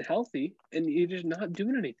postseason healthy, and you're just not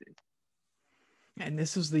doing anything. And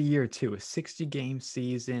this was the year too, a 60-game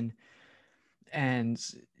season, and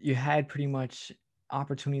you had pretty much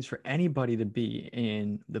opportunities for anybody to be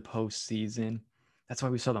in the postseason. That's why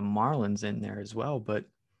we saw the Marlins in there as well. But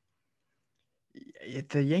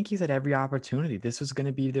the Yankees had every opportunity. This was going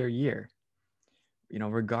to be their year.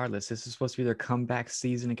 Regardless, this is supposed to be their comeback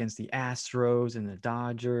season against the Astros and the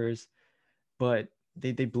Dodgers, but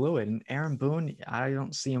they blew it. And Aaron Boone, I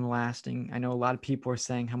don't see him lasting. I know a lot of people are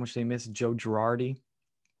saying how much they miss Joe Girardi,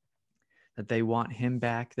 that they want him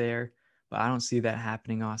back there, but I don't see that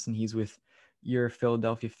happening, Austin. He's with your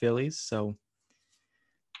Philadelphia Phillies, so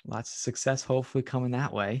lots of success hopefully coming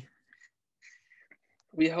that way.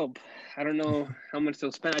 We hope. I don't know how much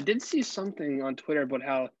they'll spend. I did see something on Twitter about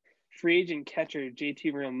how free agent catcher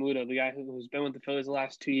JT Realmuto, the guy who's been with the Phillies the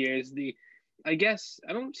last 2 years, I guess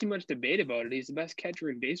I don't see much debate about it. He's the best catcher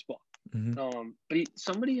in baseball. But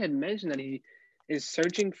somebody had mentioned that he is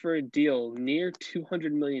searching for a deal near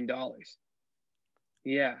 $200 million.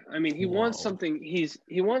 Yeah, I mean, he wants something.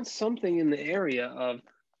 He wants something in the area of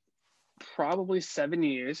probably 7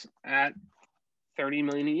 years at $30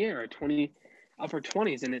 million a year, or 20 upper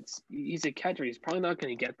 20s, and he's a catcher. He's probably not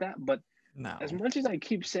going to get that. But as much as I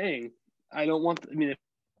keep saying I don't want, if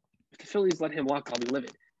the Phillies let him walk, I'll be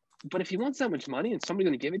livid. But if he wants that much money and somebody's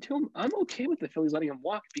going to give it to him, I'm okay with the Phillies letting him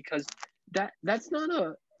walk, because that's not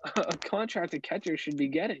a contract a catcher should be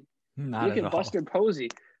getting. Look at Buster Posey.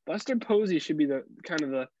 Buster Posey should be the kind of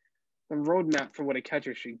the roadmap for what a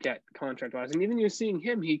catcher should get contract-wise. And even you're seeing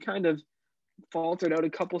him, he kind of faltered out a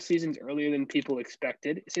couple seasons earlier than people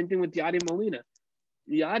expected. Same thing with Yadi Molina.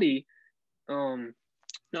 Yadi,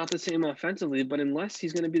 not the same offensively, but unless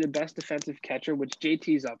he's going to be the best defensive catcher, which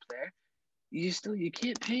JT's up there, you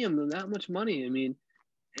can't pay him that much money. I mean,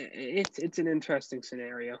 it's an interesting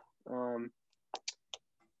scenario.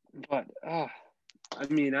 But I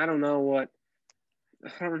mean, I don't know what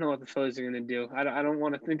the Phillies are going to do. I don't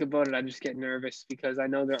want to think about it. I just get nervous because I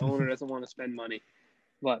know their owner doesn't want to spend money.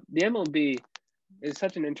 But the MLB is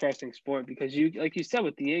such an interesting sport because like you said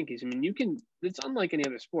with the Yankees, I mean, it's unlike any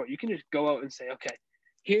other sport. You can just go out and say, okay,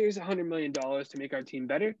 here's $100 million to make our team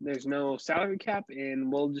better. There's no salary cap,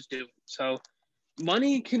 and we'll just do it. So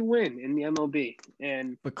money can win in the MLB.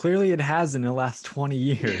 But clearly it has in the last 20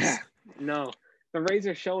 years. Yeah, no. The Rays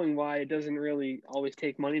are showing why it doesn't really always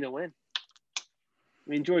take money to win. I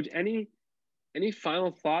mean, George, any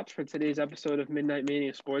final thoughts for today's episode of Midnight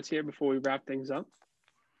Mania Sports here before we wrap things up?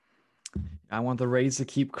 I want the Rays to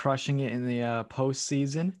keep crushing it in the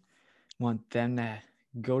postseason. Want them to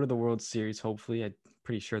go to the World Series, hopefully. I'm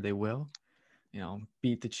pretty sure they will.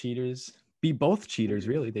 Beat the cheaters. Beat both cheaters,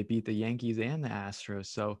 really. They beat the Yankees and the Astros.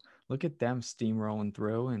 So look at them steamrolling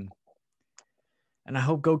through. And I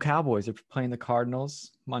hope go Cowboys. They're playing the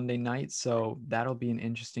Cardinals Monday night, so that'll be an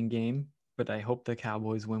interesting game. But I hope the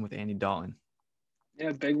Cowboys win with Andy Dalton.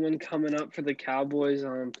 Yeah, big one coming up for the Cowboys.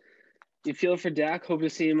 You feel for Dak. Hope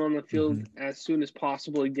to see him on the field as soon as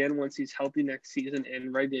possible again once he's healthy next season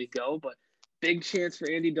and ready to go. But big chance for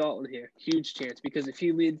Andy Dalton here. Huge chance, because if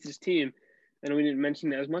he leads his team, and we didn't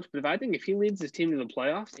mention that as much, but if he leads his team to the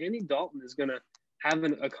playoffs, Andy Dalton is going to have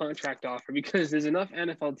a contract offer, because there's enough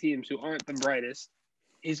NFL teams who aren't the brightest.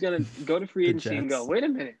 He's going to go to free agency and go, wait a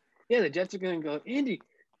minute. Yeah, the Jets are going to go, Andy,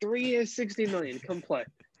 3 years, $60 million, come play.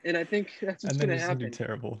 And I think that's what's going to happen. It's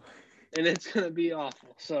terrible. And it's going to be awful.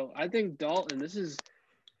 So I think Dalton, this is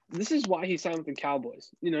why he signed with the Cowboys.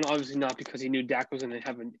 Obviously not because he knew Dak was going to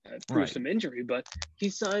have some injury, but he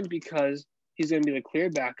signed because he's going to be the clear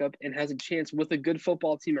backup and has a chance with a good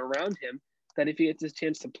football team around him that if he gets his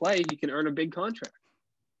chance to play, he can earn a big contract.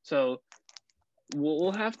 So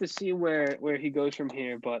we'll have to see where he goes from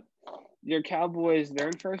here. But your Cowboys, they're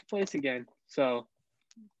in first place again. So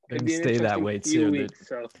they're going to stay that way too.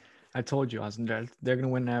 I told you, Austin, they're going to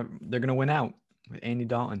win out. They're going to win out with Andy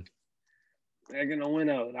Dalton. They're going to win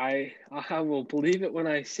out. I will believe it when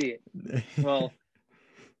I see it. Well,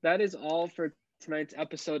 that is all for tonight's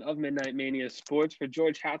episode of Midnight Mania Sports. For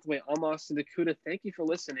George Hathaway, I'm Austin Dakuda. Thank you for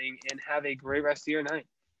listening, and have a great rest of your night.